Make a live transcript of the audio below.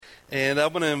And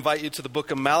I'm going to invite you to the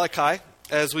book of Malachi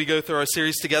as we go through our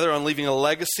series together on leaving a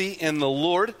legacy in the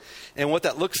Lord and what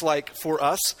that looks like for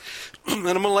us. And I'm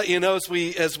going to let you know as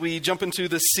we jump into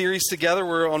this series together,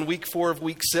 we're on week 4 of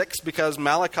week 6 because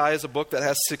Malachi is a book that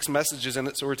has 6 messages in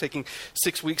it. So we're taking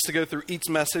 6 weeks to go through each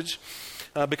message.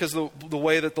 Because the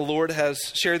way that the Lord has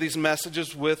shared these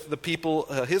messages with the people,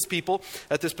 His people,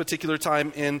 at this particular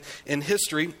time in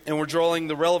history, and we're drawing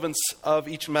the relevance of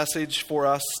each message for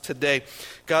us today.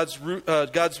 God's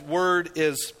word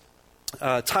is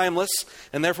timeless,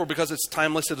 and therefore because it's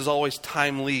timeless, it is always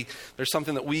timely. There's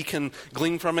something that we can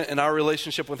glean from it in our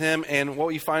relationship with Him, and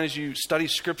what you find as you study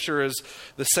Scripture is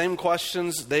the same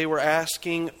questions they were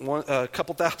asking a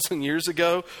couple thousand years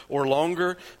ago or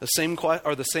longer, the same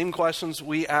questions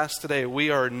we ask today. We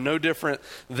are no different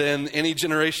than any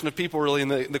generation of people, really, in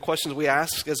the questions we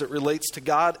ask as it relates to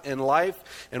God and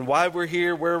life and why we're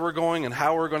here, where we're going, and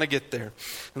how we're going to get there.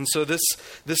 And so this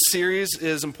series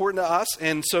is important to us,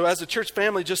 and so as a church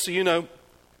family, just so you know,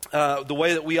 the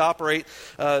way that we operate,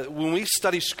 when we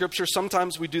study Scripture,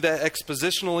 sometimes we do that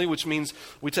expositionally, which means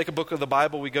we take a book of the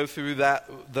Bible, we go through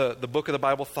the book of the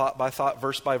Bible thought by thought,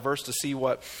 verse by verse, to see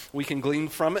what we can glean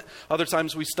from it. Other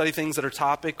times we study things that are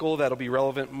topical, that'll be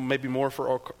relevant maybe more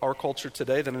for our culture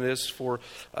today than it is for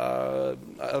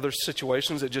other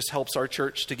situations. It just helps our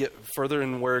church to get further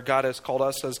in where God has called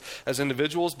us as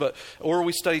individuals. Or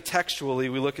we study textually,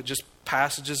 we look at just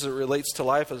passages that relates to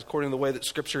life as according to the way that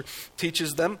Scripture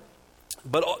teaches them.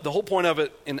 But the whole point of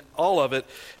it, in all of it,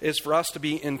 is for us to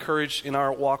be encouraged in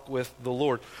our walk with the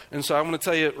Lord. And so I want to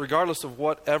tell you, regardless of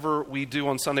whatever we do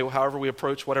on Sunday, however we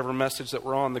approach whatever message that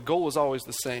we're on, the goal is always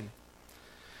the same.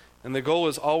 And the goal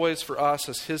is always for us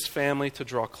as His family to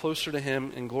draw closer to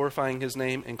Him in glorifying His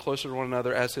name and closer to one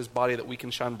another as His body, that we can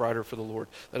shine brighter for the Lord.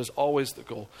 That is always the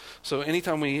goal. So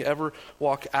anytime we ever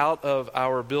walk out of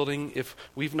our building, if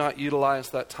we've not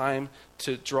utilized that time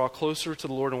to draw closer to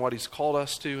the Lord and what He's called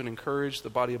us to, and encourage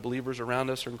the body of believers around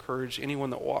us, or encourage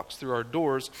anyone that walks through our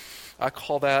doors, I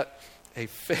call that a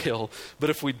fail. But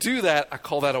if we do that, I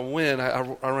call that a win. I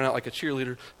run out like a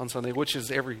cheerleader on Sunday, which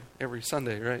is every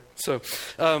Sunday, right? So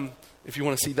if you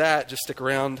want to see that, just stick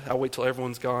around. I'll wait till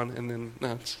everyone's gone, and then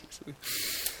that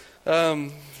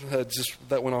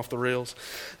went off the rails.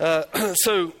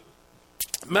 So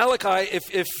Malachi,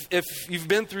 if you've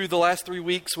been through the last 3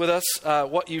 weeks with us,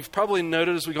 what you've probably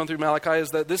noted as we've gone through Malachi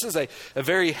is that this is a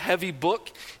very heavy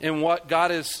book in what God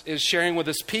is sharing with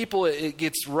His people. It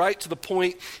gets right to the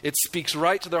point. It speaks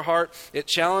right to their heart. It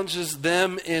challenges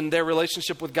them in their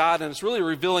relationship with God, and it's really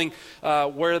revealing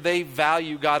where they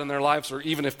value God in their lives, or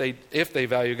even if they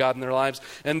value God in their lives.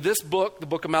 And this book, the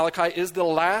book of Malachi, is the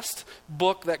last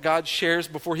book that God shares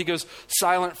before He goes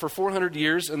silent for 400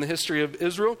 years in the history of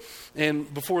Israel and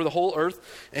before the whole earth.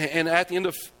 And at the end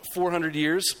of 400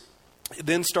 years,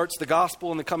 then starts the gospel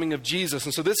and the coming of Jesus.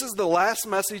 And so this is the last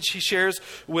message He shares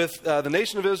with the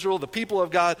nation of Israel, the people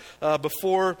of God,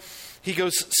 before He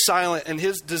goes silent. And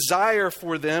His desire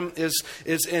for them is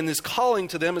and His calling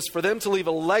to them is for them to leave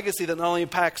a legacy that not only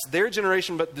impacts their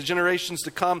generation, but the generations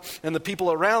to come and the people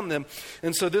around them.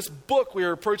 And so this book, we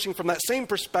are approaching from that same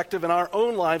perspective in our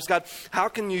own lives. God, how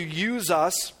can You use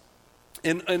us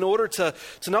in order to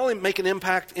not only make an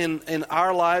impact in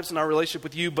our lives and our relationship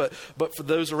with You, but for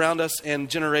those around us and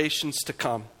generations to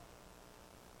come?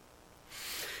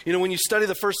 You know, when you study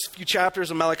the first few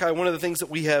chapters of Malachi, one of the things that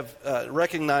we have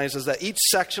recognized is that each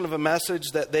section of a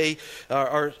message that they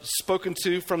are spoken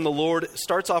to from the Lord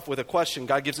starts off with a question.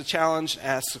 God gives a challenge,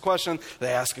 asks a question,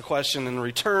 they ask a question in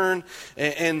return.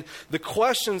 And the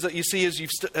questions that you see as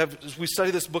we study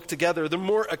this book together, they're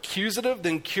more accusative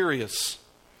than curious.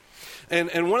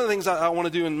 And one of the things I want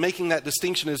to do in making that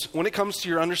distinction is when it comes to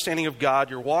your understanding of God,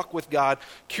 your walk with God,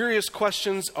 curious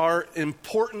questions are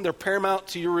important. They're paramount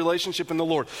to your relationship in the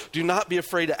Lord. Do not be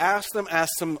afraid to ask them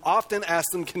often, ask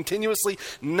them continuously,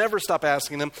 never stop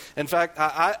asking them. In fact,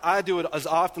 I do it as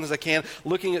often as I can,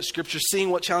 looking at Scripture,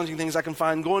 seeing what challenging things I can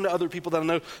find, going to other people that I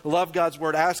know love God's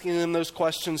Word, asking them those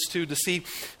questions too, to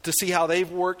see how they've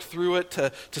worked through it,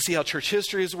 to see how church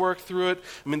history has worked through it.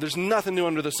 I mean, there's nothing new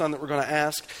under the sun that we're going to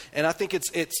ask. And I think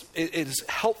it is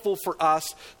helpful for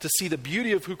us to see the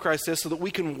beauty of who Christ is so that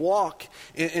we can walk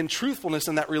in truthfulness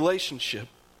in that relationship.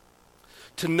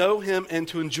 To know Him and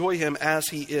to enjoy Him as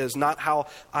He is, not how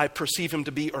I perceive Him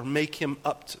to be or make Him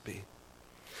up to be.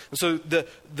 And so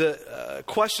the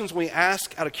questions we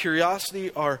ask out of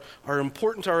curiosity are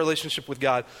important to our relationship with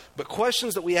God. But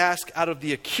questions that we ask out of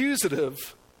the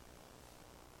accusative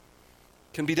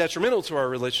can be detrimental to our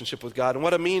relationship with God. And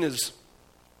what I mean is,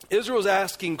 Israel's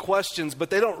asking questions, but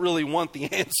they don't really want the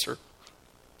answer.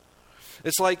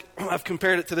 It's like, I've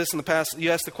compared it to this in the past.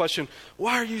 You ask the question,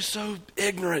 why are you so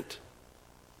ignorant?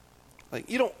 Like,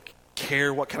 you don't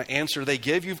care what kind of answer they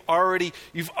give. You've already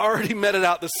meted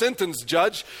out the sentence,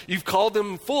 Judge. You've called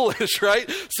them foolish,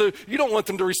 right? So you don't want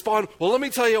them to respond, well, let me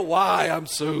tell you why I'm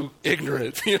so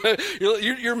ignorant.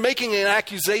 You're making an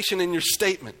accusation in your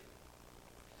statement.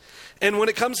 And when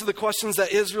it comes to the questions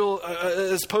that Israel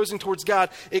is posing towards God,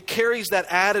 it carries that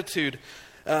attitude.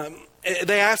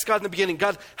 They asked God in the beginning,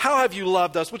 God, how have you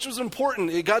loved us? Which was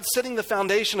important. God's setting the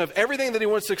foundation of everything that he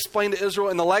wants to explain to Israel,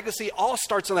 and the legacy all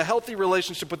starts in a healthy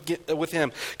relationship with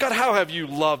him. God, how have you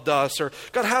loved us? Or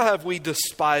God, how have we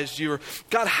despised you? Or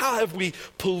God, how have we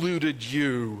polluted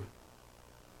you?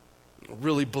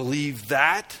 Really believe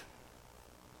that?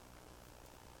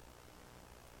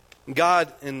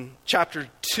 God, in chapter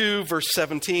 2, verse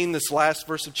 17, this last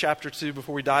verse of chapter 2,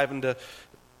 before we dive into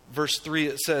verse 3,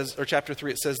 it says, or chapter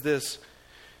 3, it says this: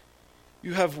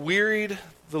 you have wearied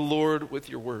the Lord with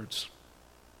your words.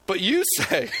 But you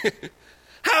say,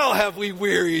 how have we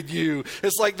wearied you?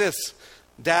 It's like this: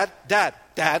 Dad, Dad,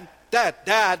 Dad, Dad,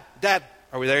 Dad, Dad.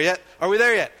 Are we there yet? Are we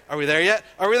there yet? Are we there yet?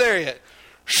 Are we there yet?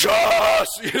 Shush!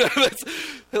 That's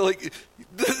like,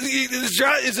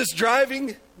 is this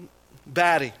driving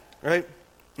batty, right?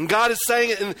 And God is saying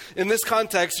it in this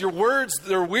context: your words,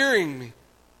 they're wearying me.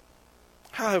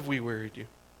 How have we wearied you?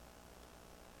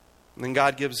 And then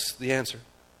God gives the answer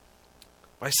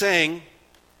by saying,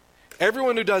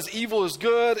 everyone who does evil is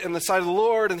good in the sight of the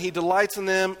Lord, and he delights in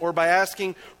them, or by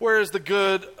asking, where is the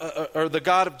good or the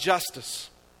God of justice?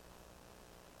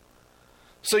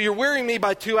 So you're wearying me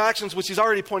by two actions, which he's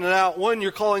already pointed out. One,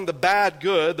 you're calling the bad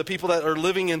good, the people that are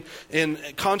living in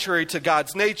contrary to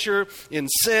God's nature, in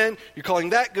sin. You're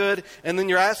calling that good. And then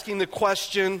you're asking the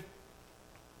question,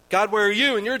 God, where are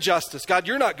you in your justice? God,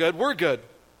 you're not good. We're good.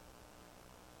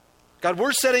 God,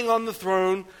 we're sitting on the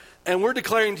throne, and we're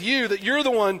declaring to you that you're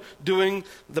the one doing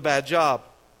the bad job.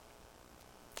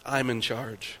 I'm in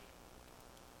charge.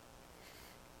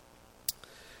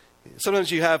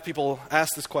 Sometimes you have people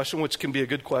ask this question, which can be a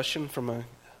good question from a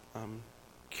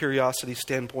curiosity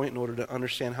standpoint in order to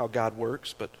understand how God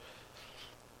works. But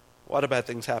why do bad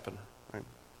things happen? Right?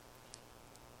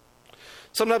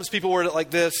 Sometimes people word it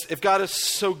like this: if God is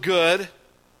so good,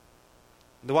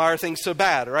 then why are things so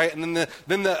bad, right? And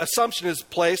then the assumption is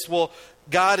placed, well,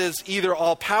 God is either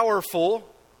all-powerful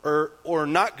or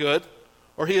not good,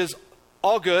 or he is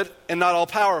all good and not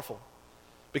all-powerful.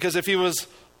 Because if he was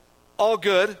all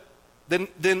good,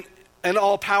 then and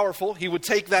all-powerful, he would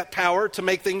take that power to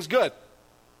make things good.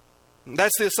 And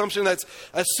that's the assumption that's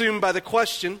assumed by the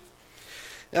question.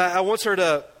 I once heard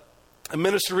a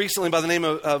minister recently by the name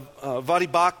of Voddie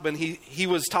Baucham. He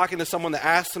was talking to someone that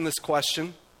asked him this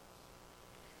question.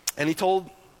 And he told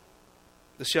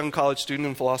this young college student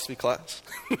in philosophy class,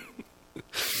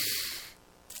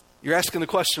 you're asking the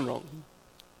question wrong.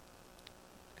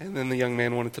 And then the young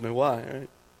man wanted to know why, right?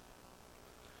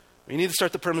 You need to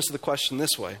start the premise of the question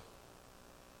this way: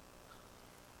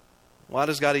 why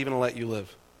does God even let you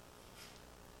live?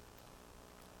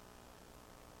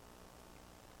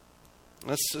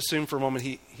 Let's assume for a moment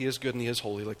he is good and he is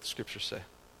holy, like the scriptures say.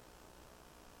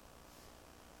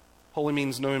 Holy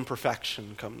means no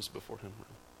imperfection comes before him.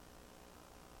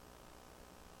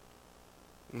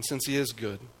 And since he is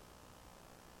good,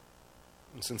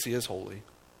 and since he is holy,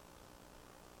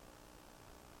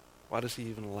 why does he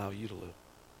even allow you to live?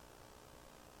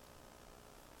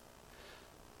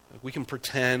 We can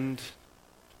pretend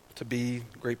to be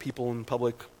great people in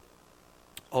public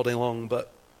all day long,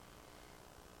 but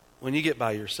when you get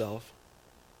by yourself,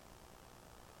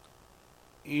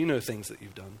 you know things that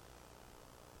you've done.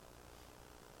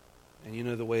 And you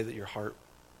know the way that your heart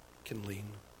can lean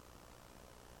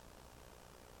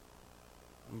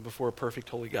before a perfect,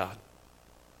 holy God.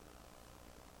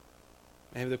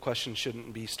 Maybe the question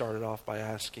shouldn't be started off by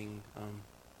asking,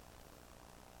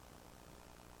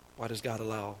 why does God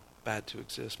allow bad to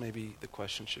exist? Maybe the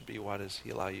question should be, why does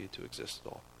he allow you to exist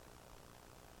at all?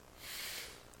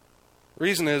 The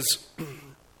reason is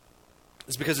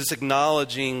because it's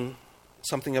acknowledging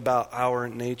something about our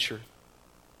nature.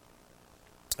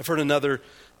 I've heard another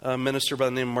minister by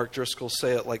the name of Mark Driscoll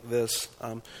say it like this.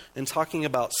 In talking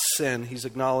about sin, he's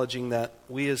acknowledging that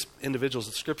we as individuals,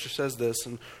 the scripture says this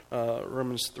in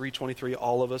Romans 3:23,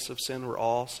 all of us have sinned, we're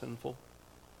all sinful.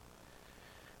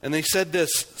 And they said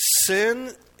this: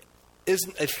 sin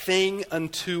isn't a thing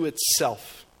unto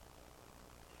itself.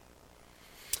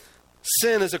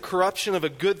 Sin is a corruption of a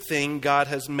good thing God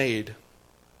has made.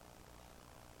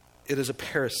 It is a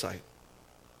parasite.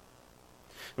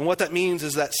 And what that means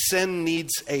is that sin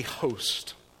needs a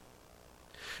host.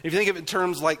 If you think of it in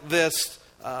terms like this,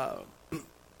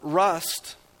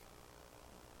 rust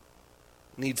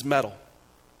needs metal.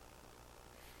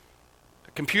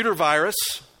 A computer virus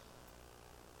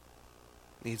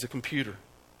needs a computer.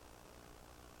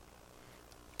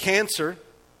 Cancer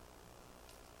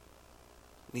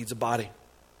needs a body.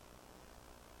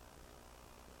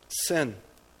 Sin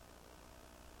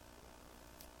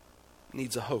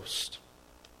needs a host.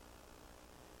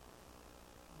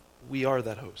 We are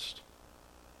that host.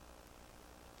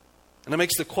 And it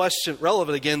makes the question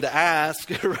relevant again to ask,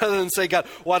 rather than say, God,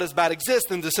 why does bad exist?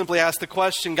 Than to simply ask the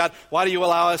question, God, why do you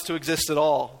allow us to exist at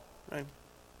all? Right?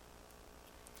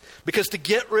 Because to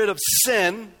get rid of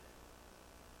sin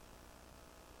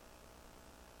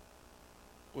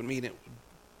would mean it would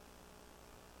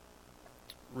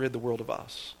rid the world of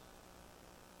us.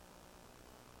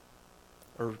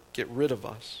 Or get rid of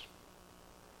us.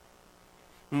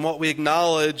 And what we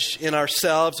acknowledge in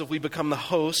ourselves, if we become the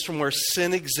host from where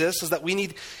sin exists, is that we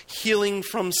need healing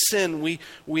from sin. We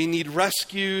need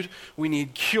rescued. We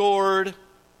need cured.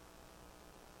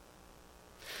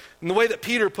 And the way that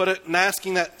Peter put it, in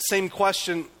asking that same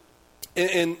question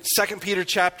in 2 Peter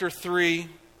chapter 3.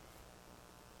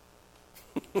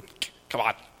 Come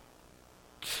on.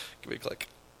 Give me a click.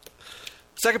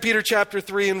 2 Peter chapter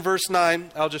 3 and verse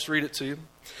 9. I'll just read it to you.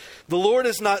 The Lord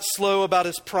is not slow about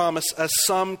his promise, as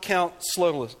some count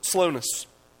slowness,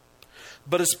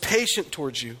 but is patient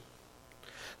towards you,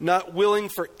 not willing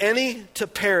for any to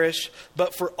perish,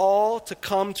 but for all to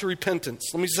come to repentance.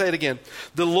 Let me say it again.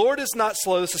 The Lord is not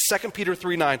slow. This is 2 Peter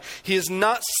 3:9. He is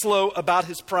not slow about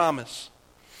his promise.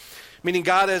 Meaning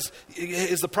God is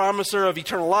the promiser of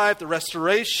eternal life, the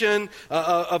restoration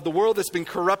of the world that's been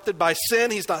corrupted by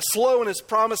sin. He's not slow in his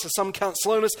promise, as some count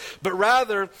slowness, but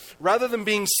rather than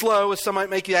being slow, as some might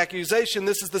make the accusation,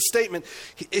 this is the statement.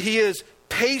 He is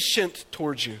patient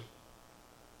towards you,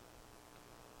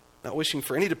 not wishing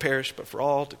for any to perish, but for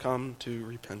all to come to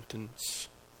repentance.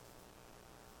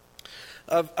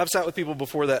 I've sat with people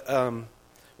before that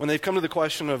when they've come to the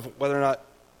question of whether or not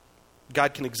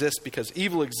God can exist because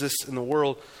evil exists in the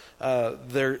world,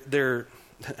 they're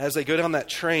as they go down that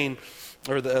train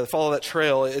or follow that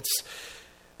trail, it's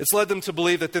led them to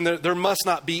believe that then there must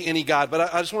not be any God.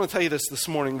 But I just want to tell you this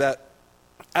morning, that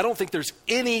I don't think there's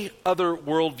any other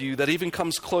worldview that even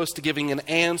comes close to giving an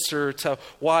answer to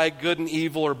why good and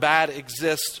evil or bad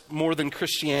exists more than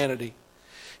Christianity.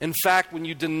 In fact, when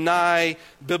you deny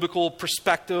biblical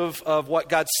perspective of what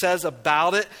God says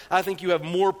about it, I think you have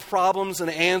more problems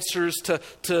and answers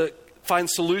to find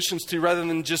solutions to rather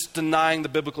than just denying the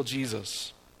biblical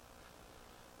Jesus.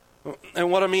 And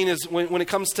what I mean is when it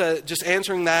comes to just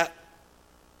answering that,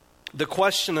 the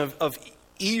question of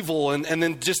evil and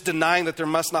then just denying that there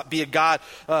must not be a God,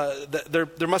 that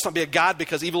there must not be a God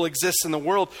because evil exists in the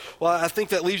world. Well, I think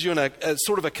that leaves you in a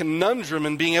sort of a conundrum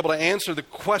in being able to answer the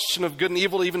question of good and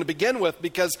evil even to begin with,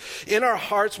 because in our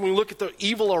hearts, when we look at the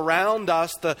evil around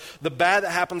us, the bad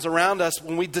that happens around us,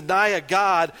 when we deny a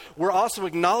God, we're also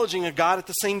acknowledging a God at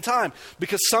the same time,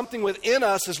 because something within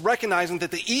us is recognizing that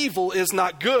the evil is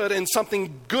not good and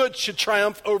something good should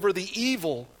triumph over the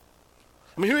evil.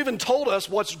 I mean, who even told us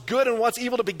what's good and what's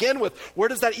evil to begin with? Where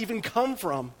does that even come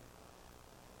from?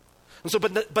 And so,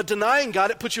 but denying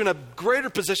God, it puts you in a greater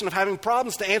position of having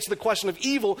problems to answer the question of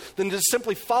evil than to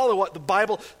simply follow what the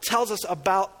Bible tells us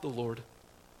about the Lord.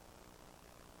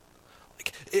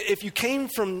 Like, if you came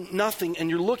from nothing and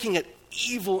you're looking at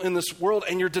evil in this world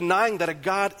and you're denying that a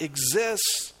God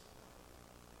exists,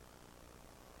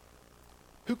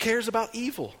 who cares about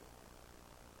evil?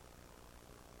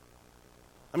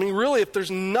 I mean, really, if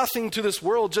there's nothing to this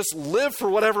world, just live for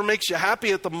whatever makes you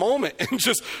happy at the moment and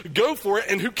just go for it.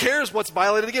 And who cares what's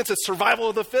violated against? It's survival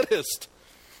of the fittest.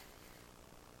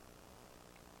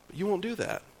 But you won't do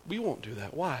that. We won't do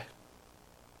that. Why?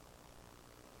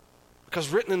 Because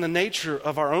written in the nature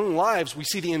of our own lives, we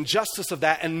see the injustice of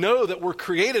that and know that we're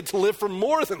created to live for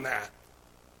more than that.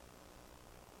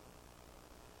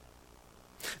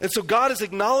 And so God is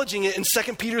acknowledging it in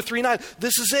 2 Peter 3:9.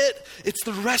 This is it. It's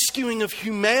the rescuing of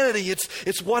humanity.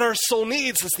 It's what our soul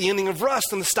needs. It's the ending of rust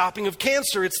and the stopping of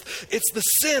cancer. It's the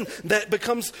sin that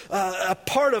becomes a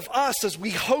part of us as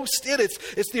we host it.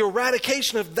 It's the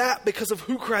eradication of that because of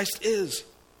who Christ is.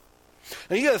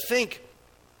 Now you got to think,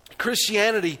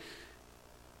 Christianity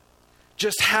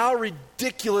just how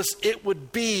ridiculous it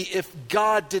would be if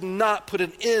God did not put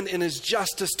an end in his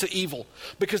justice to evil.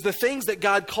 Because the things that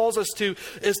God calls us to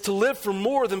is to live for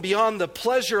more than beyond the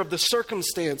pleasure of the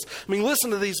circumstance. I mean, listen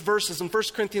to these verses in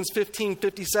 1 Corinthians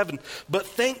 15:57. But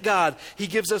thank God he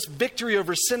gives us victory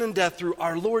over sin and death through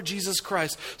our Lord Jesus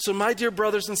Christ. So my dear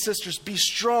brothers and sisters, be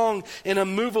strong and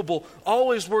immovable.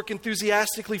 Always work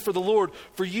enthusiastically for the Lord.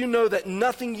 For you know that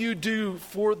nothing you do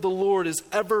for the Lord is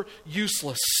ever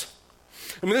useless.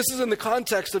 I mean, this is in the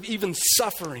context of even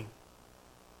suffering.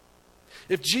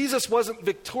 If Jesus wasn't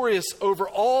victorious over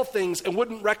all things and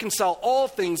wouldn't reconcile all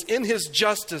things in his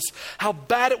justice, how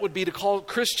bad it would be to call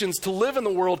Christians to live in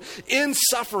the world in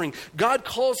suffering. God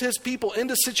calls his people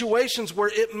into situations where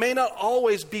it may not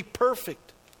always be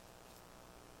perfect.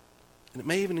 And it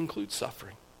may even include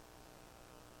suffering.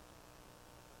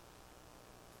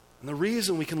 And the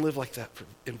reason we can live like that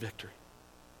in victory,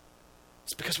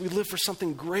 it's because we live for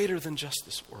something greater than just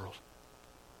this world.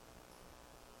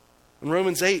 In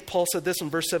Romans 8, Paul said this in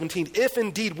verse 17, if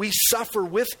indeed we suffer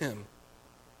with him,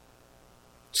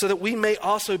 so that we may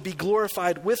also be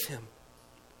glorified with him.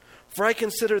 For I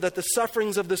consider that the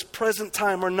sufferings of this present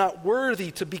time are not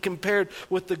worthy to be compared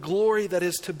with the glory that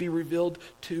is to be revealed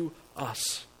to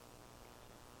us.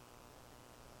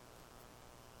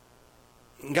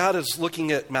 God is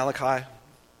looking at Malachi,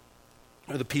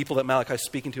 or the people that Malachi is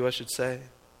speaking to, I should say.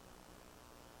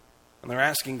 And they're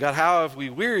asking, God, how have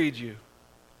we wearied you?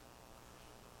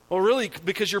 Well, really,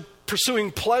 because you're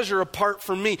pursuing pleasure apart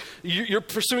from me. You're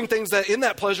pursuing things that in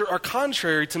that pleasure are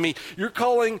contrary to me. You're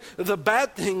calling the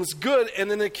bad things good and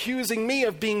then accusing me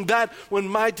of being bad when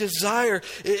my desire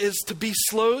is to be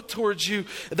slow towards you,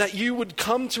 that you would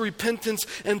come to repentance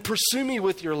and pursue me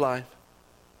with your life.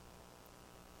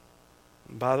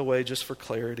 And by the way, just for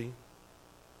clarity,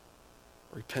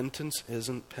 repentance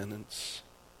isn't penance.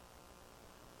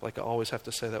 Like I always have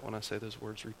to say that when I say those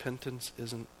words. Repentance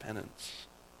isn't penance.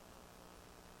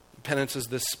 Penance is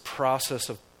this process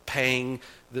of paying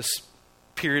this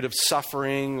period of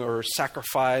suffering or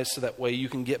sacrifice so that way you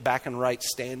can get back in right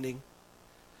standing.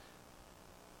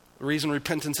 The reason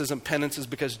repentance isn't penance is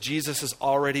because Jesus has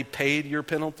already paid your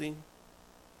penalty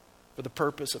for the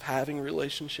purpose of having a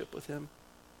relationship with him.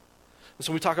 And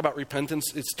so when we talk about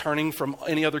repentance, it's turning from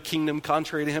any other kingdom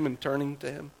contrary to him and turning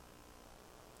to him.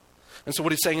 And so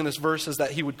what he's saying in this verse is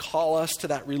that he would call us to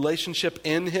that relationship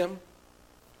in him.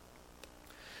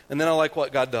 And then I like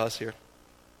what God does here.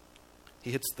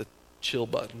 He hits the chill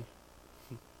button.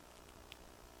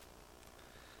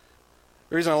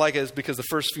 The reason I like it is because the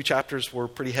first few chapters were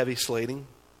pretty heavy slating.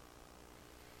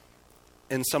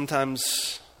 And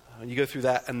sometimes you go through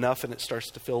that enough and it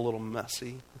starts to feel a little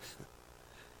messy.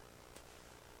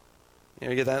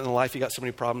 You get that in life, you got so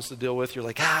many problems to deal with. You're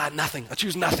like, nothing. I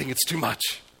choose nothing. It's too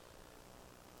much.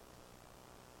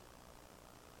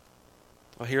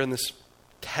 Well, here in this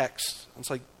text, it's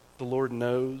like the Lord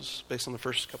knows, based on the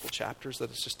first couple chapters, that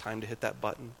it's just time to hit that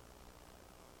button.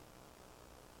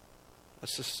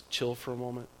 Let's just chill for a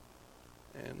moment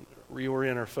and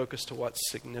reorient our focus to what's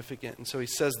significant. And so he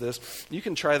says this. You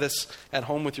can try this at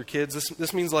home with your kids.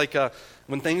 This means like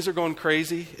when things are going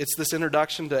crazy, it's this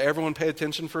introduction to everyone pay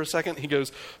attention for a second. He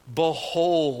goes,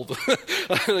 behold.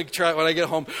 I try it when I get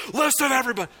home. Listen,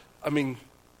 everybody.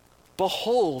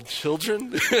 Behold,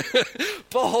 children.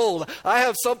 Behold, I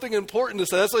have something important to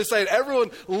say. That's what he's saying. Everyone,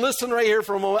 listen right here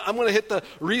for a moment. I'm going to hit the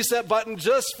reset button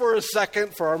just for a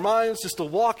second for our minds, just to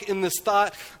walk in this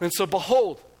thought. And so,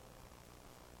 behold,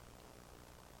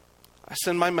 I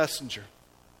send my messenger,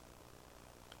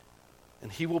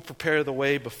 and he will prepare the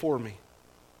way before me.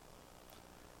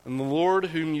 And the Lord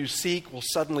whom you seek will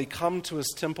suddenly come to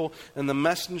his temple, and the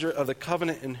messenger of the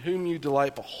covenant in whom you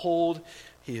delight, behold,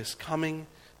 he is coming,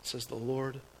 says the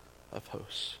Lord of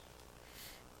hosts.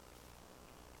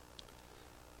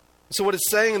 So what it's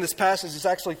saying in this passage is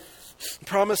actually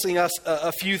promising us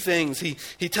a few things.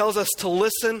 He tells us to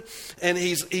listen, and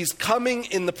he's coming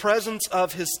in the presence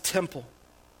of his temple.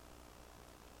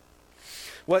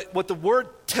 What the word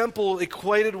temple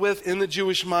equated with in the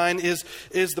Jewish mind is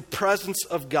the presence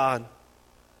of God.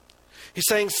 He's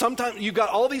saying sometimes you got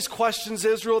all these questions,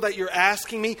 Israel, that you're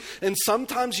asking me, and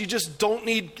sometimes you just don't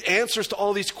need answers to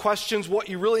all these questions. What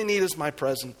you really need is my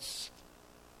presence.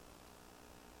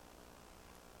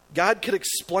 God could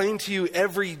explain to you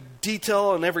every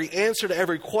detail and every answer to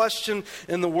every question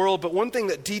in the world, but one thing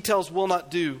that details will not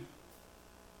do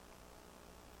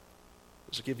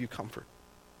is to give you comfort.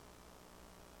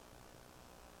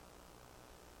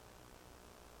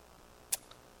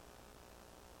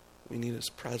 We need his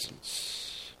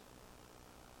presence.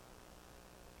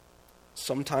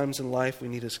 Sometimes in life we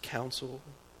need his counsel.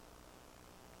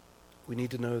 we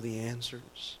need to know the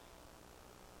answers.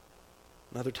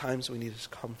 And other times we need His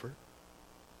comfort.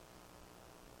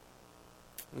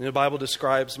 And the Bible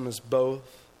describes Him as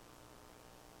both.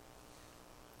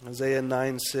 Isaiah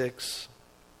 9:6.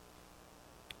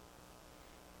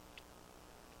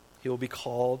 He will be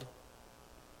called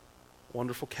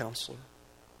Wonderful Counselor,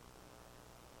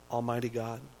 Almighty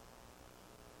God,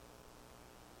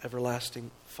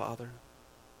 Everlasting Father,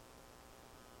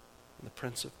 and the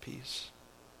Prince of Peace.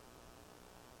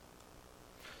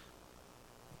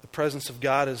 The presence of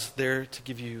God is there to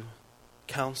give you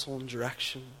counsel and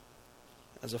direction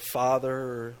as a Father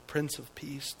or Prince of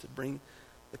Peace, to bring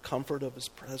the comfort of His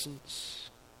presence.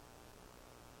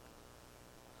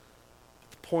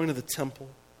 The point of the temple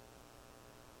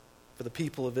for the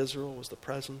people of Israel was the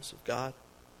presence of God.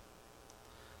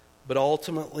 But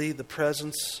ultimately, the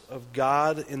presence of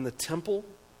God in the temple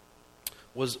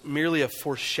was merely a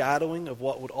foreshadowing of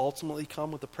what would ultimately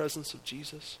come with the presence of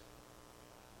Jesus.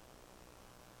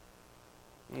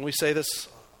 And we say this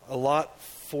a lot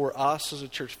for us as a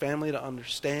church family to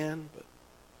understand, but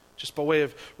just by way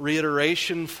of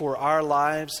reiteration for our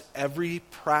lives, every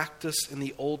practice in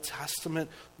the Old Testament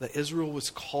that Israel was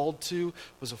called to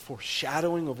was a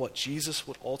foreshadowing of what Jesus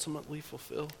would ultimately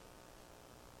fulfill.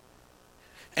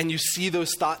 And you see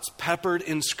those thoughts peppered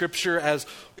in Scripture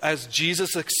as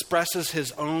Jesus expresses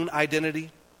His own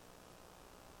identity.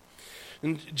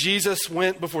 And Jesus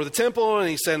went before the temple and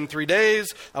He said, in 3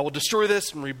 days, I will destroy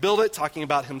this and rebuild it, talking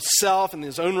about Himself and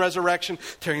His own resurrection,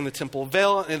 tearing the temple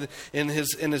veil, and in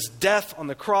his death on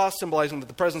the cross, symbolizing that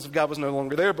the presence of God was no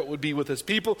longer there, but would be with His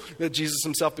people, that Jesus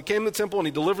Himself became the temple and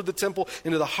He delivered the temple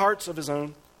into the hearts of His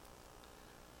own.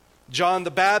 John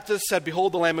the Baptist said,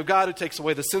 behold the Lamb of God who takes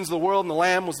away the sins of the world. And the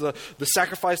Lamb was the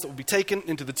sacrifice that would be taken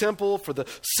into the temple for the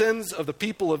sins of the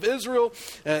people of Israel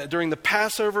during the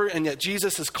Passover. And yet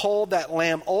Jesus is called that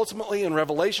Lamb ultimately in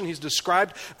Revelation. He's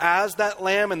described as that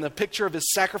Lamb, and the picture of His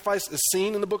sacrifice is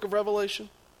seen in the book of Revelation.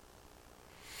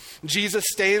 Jesus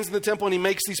stands in the temple and He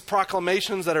makes these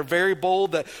proclamations that are very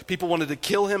bold, that people wanted to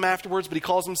kill Him afterwards, but He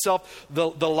calls Himself the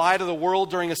light of the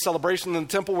world during a celebration in the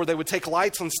temple where they would take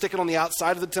lights and stick it on the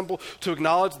outside of the temple to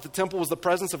acknowledge that the temple was the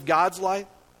presence of God's light.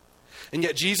 And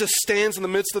yet Jesus stands in the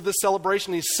midst of this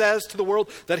celebration. He says to the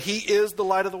world that He is the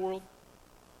light of the world.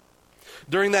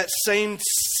 During that same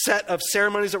set of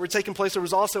ceremonies that were taking place, there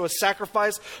was also a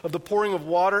sacrifice of the pouring of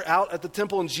water out at the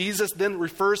temple, and Jesus then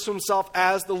refers to Himself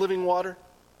as the living water.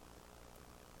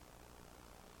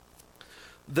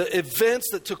 The events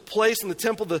that took place in the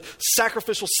temple, the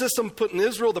sacrificial system put in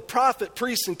Israel, the prophet,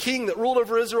 priest, and king that ruled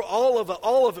over Israel, all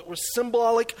of it was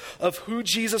symbolic of who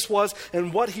Jesus was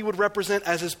and what He would represent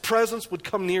as His presence would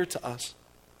come near to us.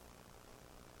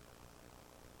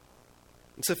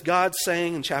 It's if God's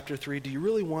saying in chapter 3, do you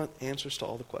really want answers to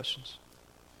all the questions?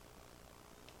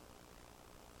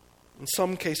 In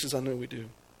some cases, I know we do.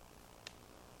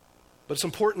 But it's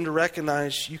important to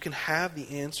recognize you can have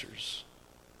the answers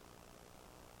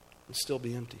and still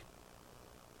be empty.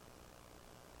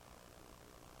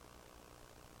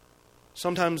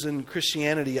 Sometimes in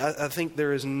Christianity, I think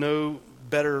there is no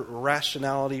better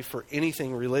rationality for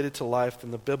anything related to life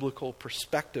than the biblical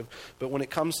perspective. But when it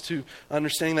comes to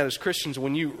understanding that as Christians,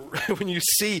 when you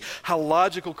see how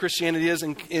logical Christianity is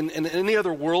in any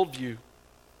other worldview,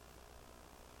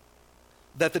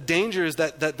 that the danger is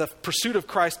that the pursuit of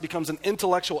Christ becomes an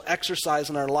intellectual exercise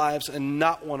in our lives and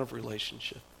not one of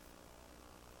relationship.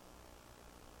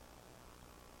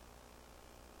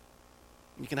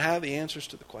 You can have the answers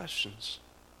to the questions.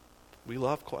 We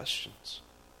love questions.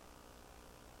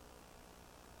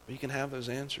 But you can have those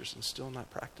answers and still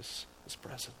not practice His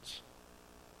presence.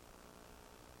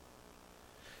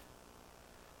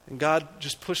 And God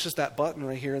just pushes that button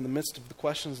right here in the midst of the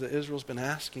questions that Israel's been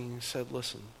asking. He said,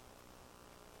 listen,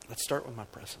 let's start with my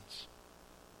presence.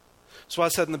 So I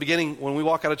said in the beginning, when we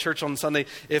walk out of church on Sunday,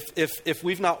 if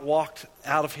we've not walked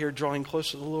out of here drawing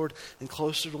closer to the Lord and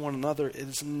closer to one another,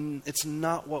 it's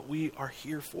not what we are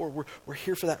here for. We're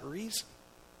here for that reason.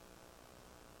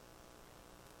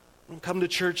 We don't come to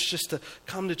church just to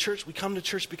come to church. We come to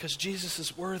church because Jesus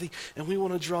is worthy and we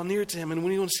want to draw near to Him and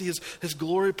we want to see His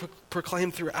glory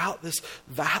proclaimed throughout this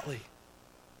valley.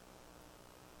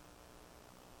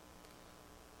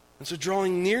 And so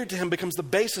drawing near to Him becomes the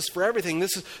basis for everything.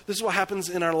 This is what happens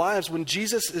in our lives. When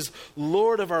Jesus is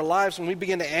Lord of our lives, when we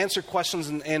begin to answer questions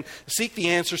and seek the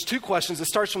answers to questions, it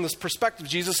starts from this perspective.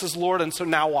 Jesus is Lord, and so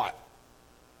now what?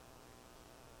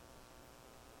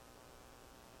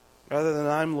 Rather than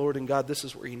I'm Lord and God, this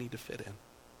is where you need to fit in.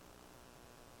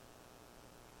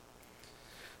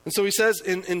 And so he says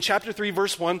in chapter 3,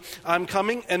 verse 1, I'm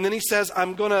coming. And then he says,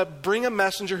 I'm going to bring a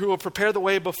messenger who will prepare the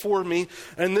way before me.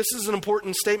 And this is an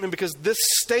important statement because this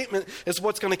statement is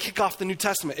what's going to kick off the New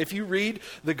Testament. If you read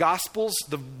the Gospels,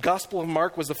 the Gospel of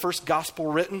Mark was the first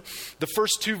gospel written. The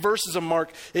first 2 verses of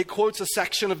Mark, it quotes a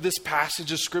section of this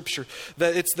passage of Scripture.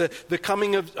 That it's the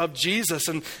coming of Jesus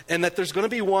and that there's going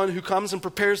to be one who comes and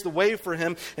prepares the way for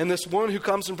him. And this one who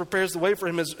comes and prepares the way for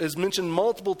him is mentioned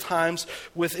multiple times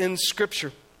within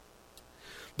Scripture.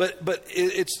 But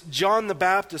it's John the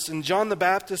Baptist, and John the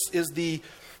Baptist is the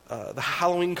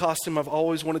Halloween costume I've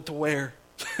always wanted to wear.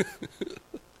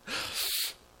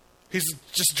 He's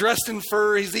just dressed in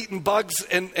fur, he's eating bugs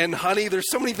and honey.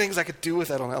 There's so many things I could do with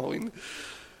that on Halloween.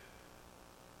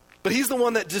 But he's the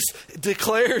one that just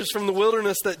declares from the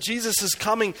wilderness that Jesus is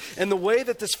coming. And the way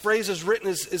that this phrase is written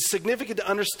is significant to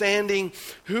understanding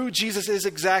who Jesus is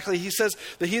exactly. He says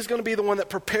that he's going to be the one that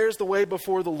prepares the way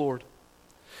before the Lord.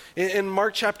 In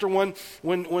Mark chapter 1,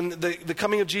 when the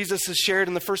coming of Jesus is shared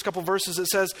in the first couple verses, it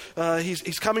says,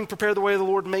 he's coming, prepare the way of the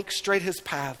Lord, make straight his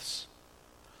paths.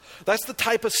 That's the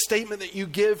type of statement that you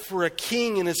give for a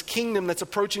king in his kingdom that's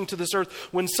approaching to this earth.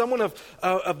 When someone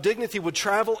of dignity would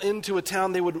travel into a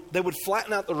town, they would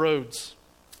flatten out the roads.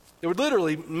 They would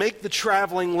literally make the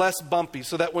traveling less bumpy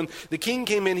so that when the king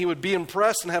came in, he would be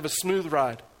impressed and have a smooth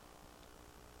ride.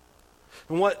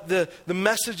 And what the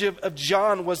message of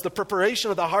John was the preparation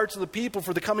of the hearts of the people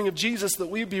for the coming of Jesus, that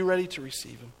we'd be ready to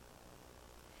receive him.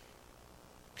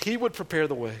 He would prepare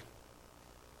the way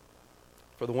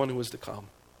for the one who is to come.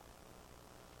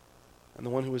 And the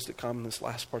one who is to come in this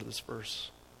last part of this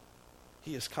verse,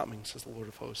 he is coming, says the Lord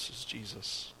of hosts, is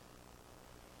Jesus.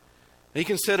 And you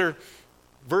consider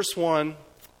verse 1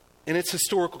 in its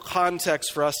historical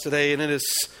context for us today, and it is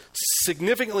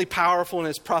significantly powerful in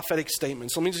its prophetic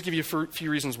statements. So let me just give you a few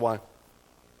reasons why.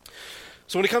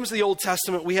 So when it comes to the Old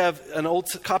Testament, we have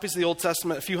copies of the Old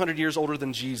Testament a few hundred years older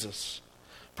than Jesus.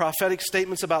 Prophetic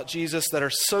statements about Jesus that are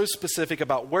so specific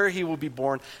about where he will be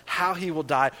born, how he will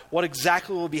die, what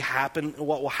exactly will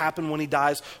happen when he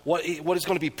dies, what is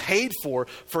going to be paid for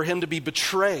him to be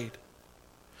betrayed.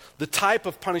 The type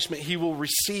of punishment he will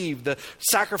receive, the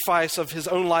sacrifice of his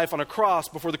own life on a cross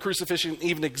before the crucifixion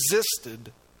even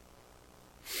existed.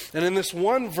 And in this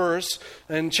one verse,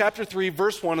 in chapter 3,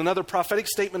 verse 1, another prophetic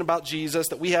statement about Jesus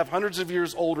that we have hundreds of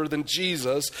years older than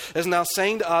Jesus is now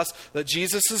saying to us that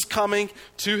Jesus is coming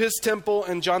to his temple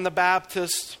and John the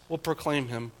Baptist will proclaim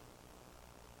him.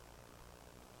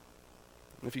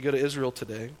 And if you go to Israel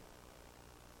today,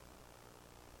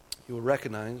 you will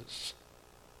recognize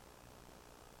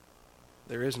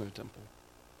there is no temple.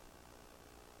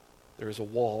 There is a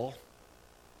wall,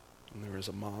 and there is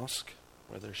a mosque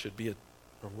where there should be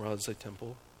or was a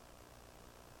temple.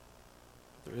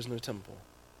 There is no temple.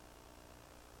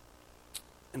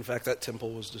 In fact, that temple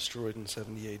was destroyed in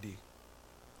 70 AD.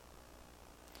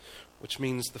 Which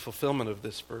means the fulfillment of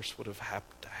this verse would have had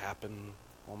to happen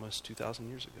almost 2,000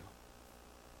 years ago.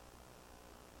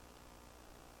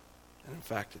 And in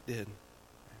fact, it did.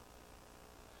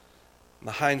 In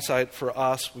the hindsight for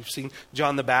us, we've seen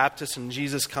John the Baptist and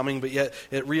Jesus coming, but yet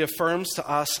it reaffirms to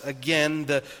us again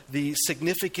the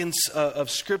significance of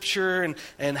Scripture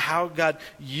and how God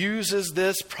uses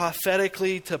this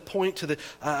prophetically to point to the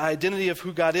identity of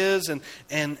who God is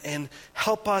and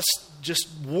help us just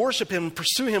worship him,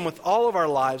 pursue him with all of our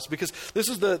lives, because this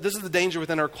is the danger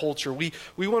within our culture. We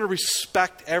want to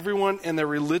respect everyone and their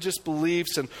religious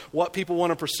beliefs and what people want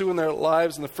to pursue in their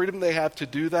lives and the freedom they have to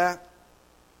do that.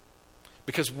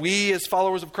 Because we, as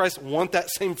followers of Christ, want that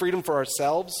same freedom for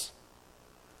ourselves.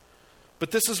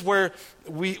 But this is where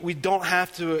we don't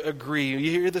have to agree. You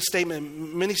hear the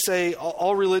statement, many say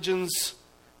all religions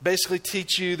basically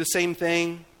teach you the same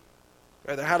thing,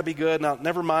 right? How to be good. Now,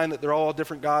 never mind that they're all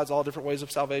different gods, all different ways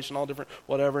of salvation, all different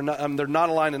whatever. They're not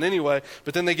aligned in any way.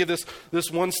 But then they give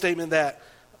this one statement that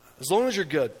as long as you're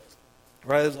good,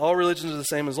 right? All religions are the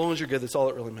same. As long as you're good, that's all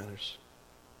that really matters.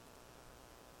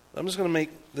 I'm just going to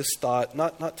make this thought,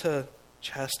 not to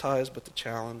chastise, but to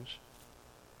challenge.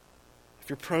 If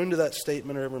you're prone to that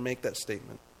statement or ever make that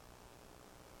statement,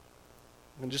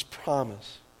 I'm going to just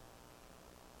promise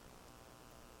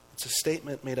it's a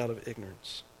statement made out of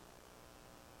ignorance.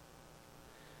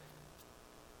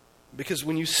 Because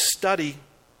when you study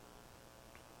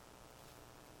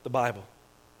the Bible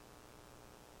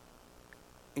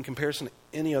in comparison to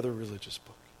any other religious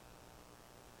book,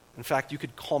 in fact, you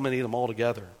could culminate them all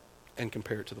together and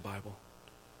compare it to the Bible.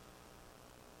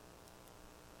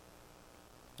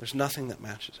 There's nothing that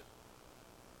matches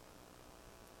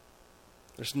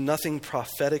it. There's nothing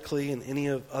prophetically in any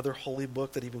other holy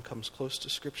book that even comes close to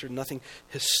Scripture. Nothing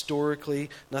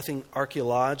historically, nothing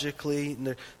archaeologically.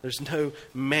 There's no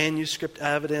manuscript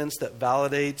evidence that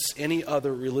validates any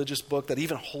other religious book that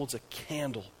even holds a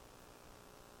candle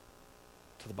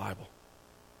to the Bible.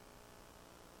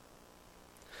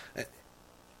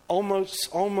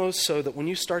 Almost so that when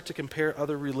you start to compare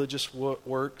other religious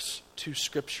works to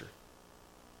Scripture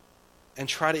and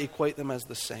try to equate them as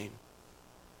the same,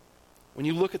 when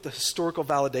you look at the historical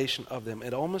validation of them,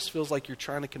 it almost feels like you're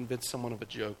trying to convince someone of a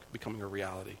joke becoming a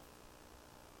reality.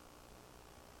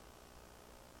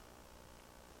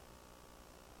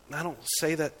 And I don't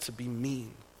say that to be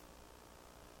mean.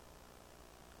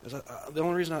 The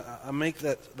only reason I make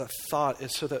that thought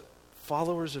is so that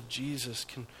followers of Jesus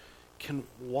can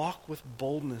walk with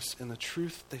boldness in the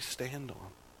truth they stand on.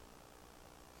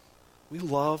 We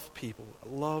love people. I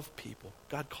love people.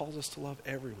 God calls us to love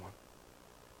everyone.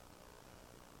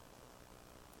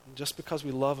 And just because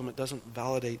we love them, it doesn't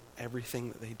validate everything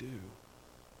that they do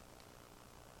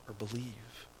or believe.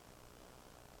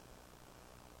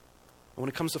 When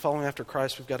it comes to following after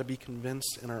Christ, we've got to be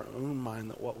convinced in our own mind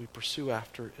that what we pursue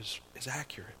after is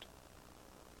accurate.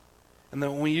 And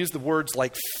that when we use the words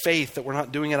like faith, that we're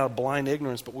not doing it out of blind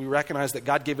ignorance, but we recognize that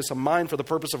God gave us a mind for the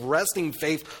purpose of resting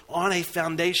faith on a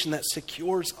foundation that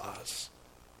secures us.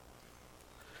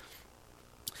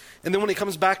 And then when it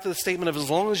comes back to the statement of as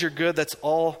long as you're good, that's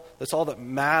all that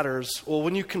matters. Well,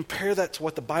 when you compare that to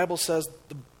what the Bible says,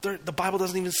 the Bible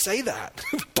doesn't even say that.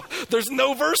 There's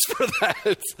no verse for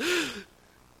that.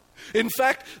 In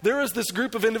fact, there was this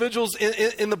group of individuals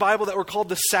in the Bible that were called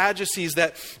the Sadducees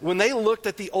that when they looked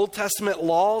at the Old Testament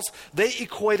laws, they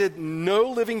equated no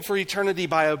living for eternity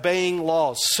by obeying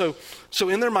laws. So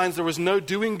in their minds, there was no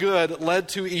doing good led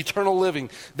to eternal living.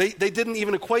 They didn't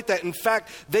even equate that. In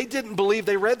fact, they didn't believe,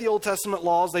 they read the Old Testament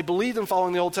laws, they believed in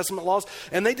following the Old Testament laws,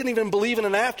 and they didn't even believe in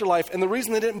an afterlife. And the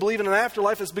reason they didn't believe in an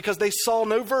afterlife is because they saw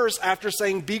no verse after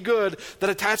saying be good that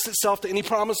attached itself to any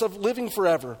promise of living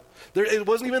forever. It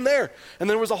wasn't even there. And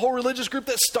there was a whole religious group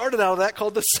that started out of that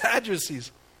called the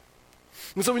Sadducees.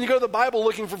 And so when you go to the Bible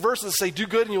looking for verses that say do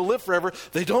good and you'll live forever,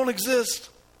 they don't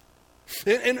exist.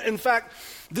 In fact,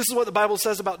 this is what the Bible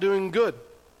says about doing good.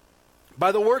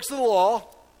 By the works of the law,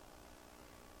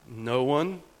 no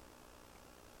one,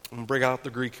 I'm going to bring out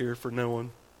the Greek here for no one,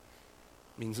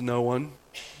 means no one,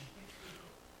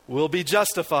 will be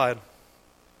justified.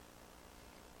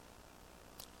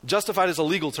 Justified is a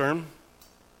legal term.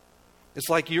 It's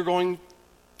like you're going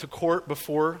to court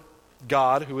before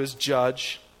God, who is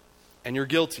judge, and you're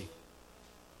guilty.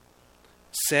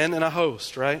 Sin and a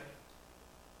host, right?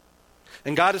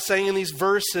 And God is saying in these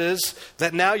verses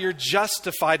that now you're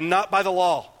justified not by the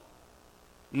law,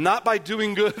 not by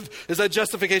doing good. Is that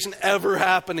justification ever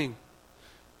happening?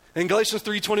 In Galatians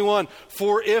 3:21,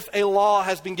 for if a law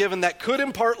has been given that could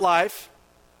impart life,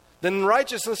 then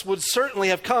righteousness would certainly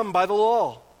have come by the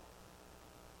law.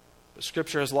 But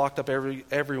Scripture has locked up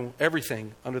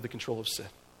everything under the control of sin.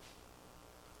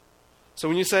 So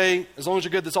when you say, as long as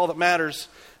you're good, that's all that matters,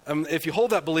 if you hold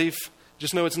that belief,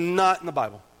 just know it's not in the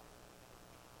Bible.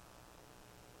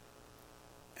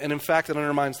 And in fact, it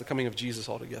undermines the coming of Jesus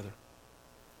altogether.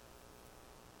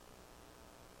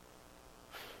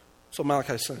 So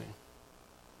Malachi is saying,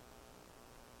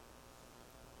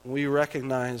 we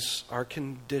recognize our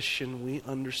condition. We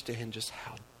understand just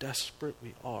how desperate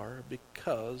we are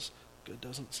because good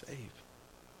doesn't save.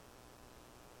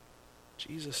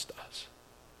 Jesus does.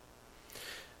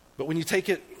 But when you take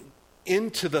it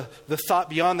into the thought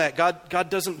beyond that, God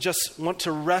doesn't just want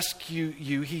to rescue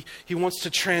you. He wants to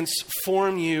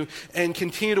transform you and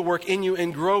continue to work in you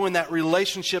and grow in that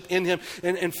relationship in Him.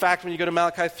 And in fact, when you go to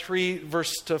Malachi 3,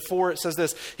 verse 4, it says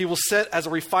this: He will sit as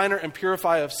a refiner and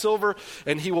purifier of silver,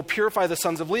 and He will purify the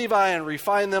sons of Levi and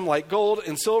refine them like gold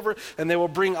and silver, and they will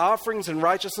bring offerings in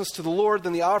righteousness to the Lord.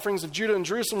 Then the offerings of Judah and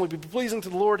Jerusalem will be pleasing to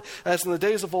the Lord as in the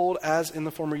days of old, as in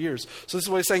the former years. So this is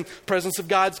what He's saying. Presence of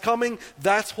God's coming.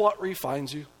 That's what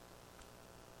refines you.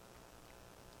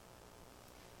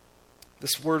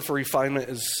 This word for refinement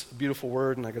is a beautiful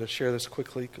word, and I got to share this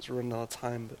quickly because we're running out of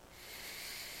time. But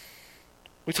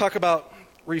we talk about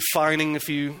refining. I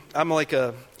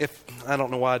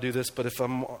don't know why I do this, but if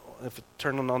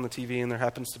turning on the TV and there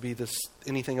happens to be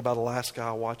anything about Alaska,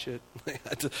 I'll watch it.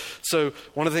 So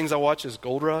one of the things I watch is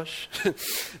Gold Rush,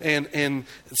 and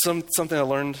something I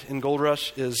learned in Gold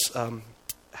Rush is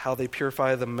how they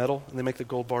purify the metal, and they make the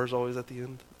gold bars always at the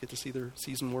end. You get to see their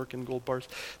seasoned work in gold bars.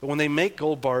 But when they make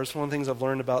gold bars, one of the things I've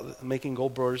learned about making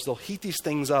gold bars, they'll heat these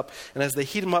things up, and as they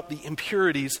heat them up, the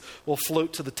impurities will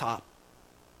float to the top.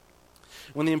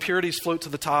 when the impurities float to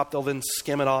the top, they'll then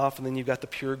skim it off, and then you've got the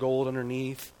pure gold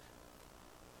underneath.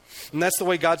 And that's the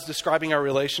way God's describing our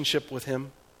relationship with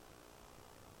him.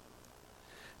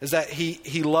 Is that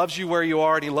he loves you where you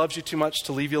are, and he loves you too much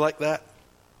to leave you like that.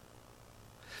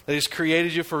 That he's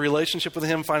created you for a relationship with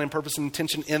him, finding purpose and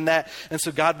intention in that. And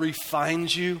so God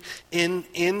refines you in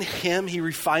him. He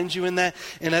refines you in that.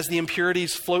 And as the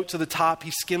impurities float to the top, he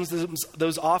skims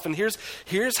those off. And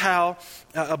here's how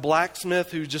a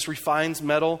blacksmith who just refines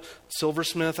metal,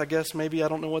 silversmith, I guess, maybe, I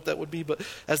don't know what that would be. But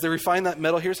as they refine that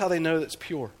metal, here's how they know that it's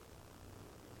pure.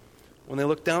 When they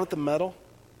look down at the metal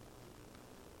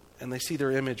and they see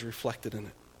their image reflected in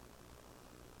it.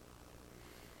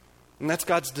 And that's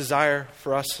God's desire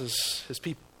for us as his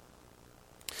people.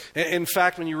 In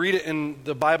fact, when you read it in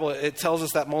the Bible, it tells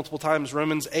us that multiple times.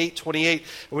 Romans 8:28.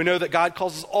 We know that God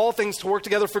causes all things to work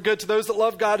together for good to those that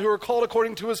love God, who are called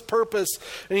according to his purpose.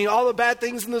 And all the bad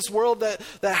things in this world that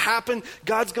happen,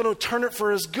 God's going to turn it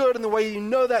for his good. And the way you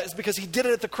know that is because he did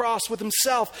it at the cross with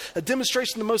himself. A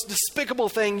demonstration of the most despicable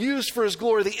thing used for his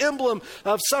glory, the emblem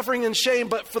of suffering and shame,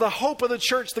 but for the hope of the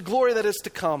church, the glory that is to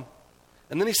come.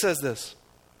 And then he says this.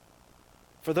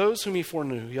 For those whom he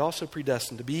foreknew, he also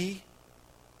predestined to be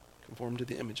conformed to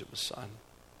the image of his Son.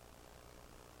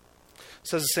 It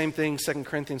says the same thing, 2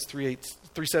 Corinthians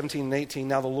 3:17 and 18.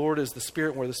 Now the Lord is the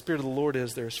Spirit, and where the Spirit of the Lord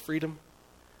is, there is freedom.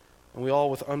 And we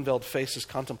all with unveiled faces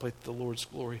contemplate the Lord's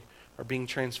glory, are being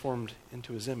transformed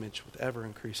into his image with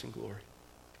ever-increasing glory.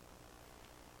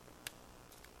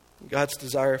 God's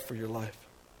desire for your life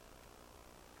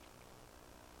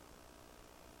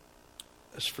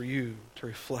is for you to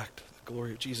reflect the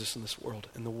glory of Jesus in this world.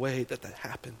 And the way that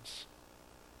happens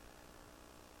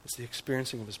is the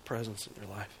experiencing of his presence in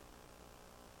your life.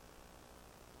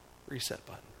 Reset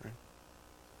button, right?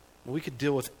 We could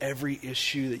deal with every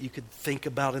issue that you could think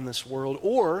about in this world,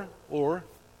 or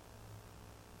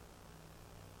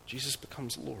Jesus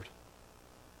becomes Lord.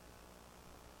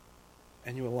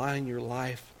 And you align your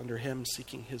life under him,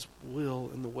 seeking his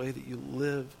will in the way that you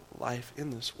live life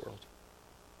in this world.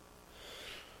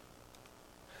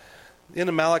 The end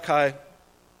of Malachi,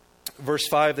 verse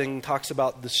 5, then talks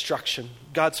about destruction.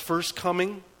 God's first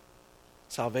coming,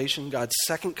 salvation. God's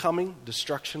second coming,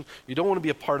 destruction. You don't want to be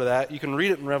a part of that. You can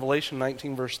read it in Revelation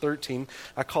 19, verse 13.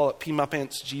 I call it Pee My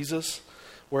Pants Jesus,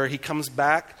 where he comes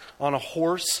back on a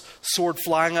horse, sword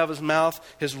flying out of his mouth,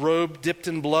 his robe dipped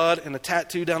in blood, and a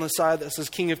tattoo down the side that says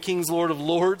King of Kings, Lord of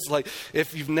Lords. Like,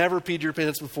 if you've never peed your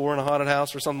pants before in a haunted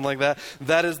house or something like that,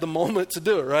 that is the moment to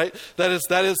do it, right? That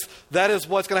is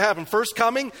what's going to happen. First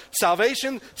coming,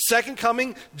 salvation. Second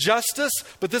coming, justice.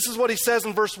 But this is what he says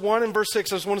in verse 1 and verse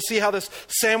 6. I just want to see how this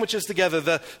sandwiches together.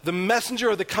 The messenger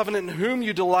of the covenant in whom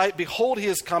you delight, behold, he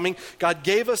is coming. God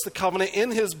gave us the covenant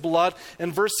in his blood.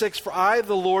 And verse 6, for I,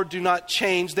 the Lord, do not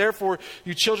change. Therefore,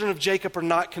 you children of Jacob are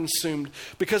not consumed.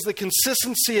 Because the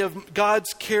consistency of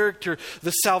God's character, the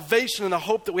salvation and the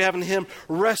hope that we have in him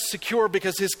rests secure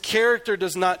because his character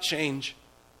does not change.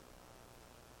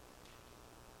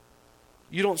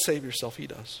 You don't save yourself, he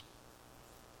does.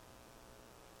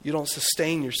 You don't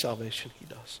sustain your salvation, he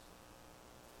does.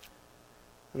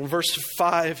 And in verse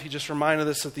 5, he just reminded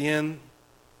us at the end,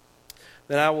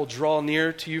 then I will draw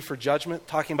near to you for judgment.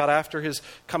 Talking about after his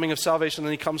coming of salvation,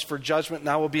 then he comes for judgment. And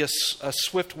I will be a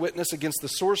swift witness against the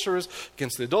sorcerers,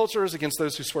 against the adulterers, against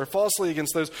those who swear falsely,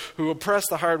 against those who oppress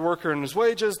the hired worker in his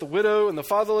wages, the widow and the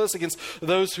fatherless, against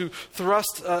those who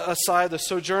thrust aside the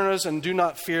sojourners, and do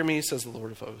not fear me, says the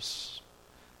Lord of hosts.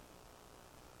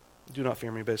 Do not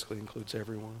fear me basically includes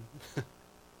everyone. But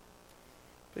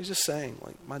he's just saying,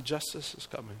 like, my justice is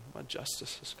coming. My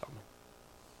justice is coming.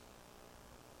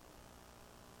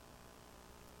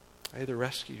 I either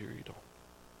rescue you or you don't.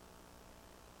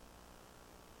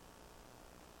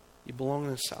 You belong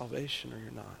in salvation or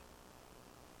you're not.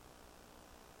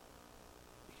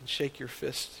 You can shake your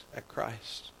fist at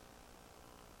Christ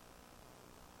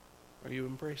or you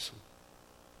embrace him.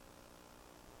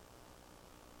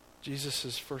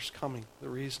 Jesus' first coming, the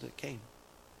reason it came,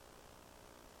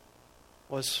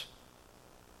 was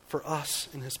for us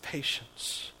in his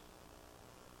patience.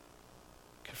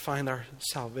 Could find our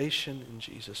salvation in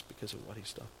Jesus because of what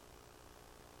he's done.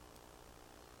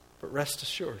 But rest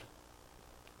assured,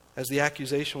 as the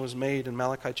accusation was made in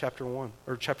Malachi chapter 1,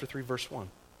 or chapter 3, verse 1,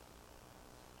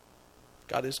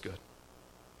 God is good.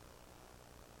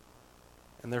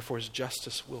 And therefore his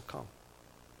justice will come.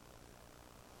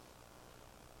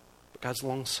 But God's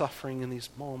long suffering in these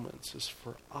moments is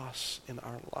for us in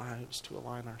our lives to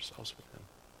align ourselves with him.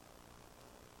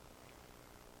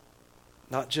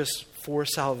 Not just for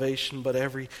salvation, but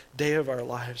every day of our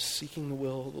lives, seeking the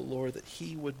will of the Lord, that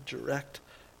he would direct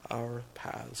our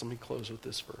paths. Let me close with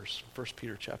this verse, 1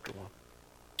 Peter chapter 1,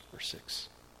 verse 6.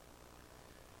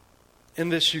 In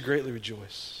this you greatly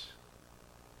rejoice,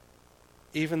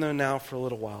 even though now for a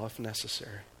little while, if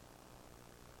necessary,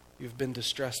 you've been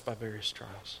distressed by various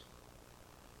trials.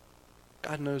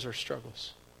 God knows our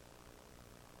struggles.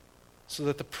 So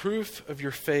that the proof of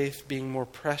your faith, being more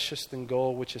precious than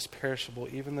gold, which is perishable,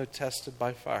 even though tested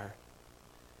by fire,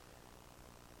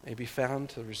 may be found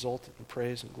to result in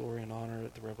praise and glory and honor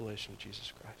at the revelation of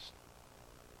Jesus Christ.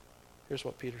 Here's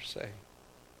what Peter's saying.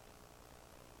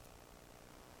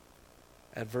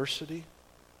 Adversity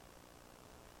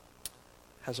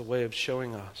has a way of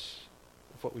showing us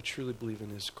if what we truly believe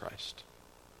in is Christ.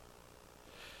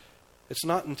 It's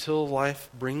not until life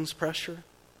brings pressure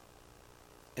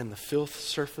and the filth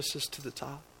surfaces to the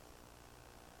top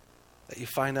that you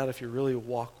find out if you really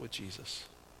walk with Jesus.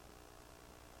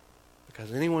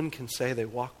 Because anyone can say they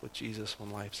walk with Jesus when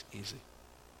life's easy.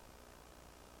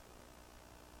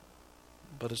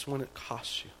 But it's when it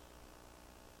costs you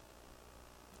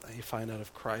that you find out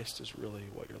if Christ is really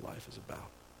what your life is about.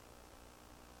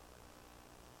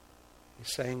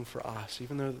 He's saying for us,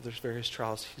 even though there's various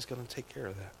trials, he's going to take care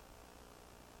of that.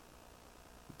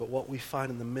 But what we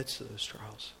find in the midst of those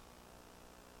trials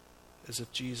is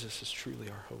if Jesus is truly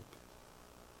our hope.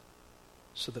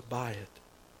 So that by it,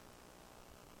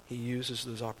 he uses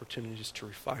those opportunities to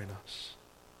refine us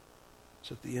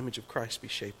so that the image of Christ be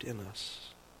shaped in us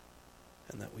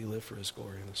and that we live for his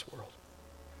glory in this world.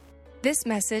 This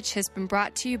message has been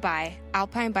brought to you by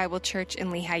Alpine Bible Church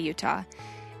in Lehi, Utah.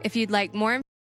 If you'd like more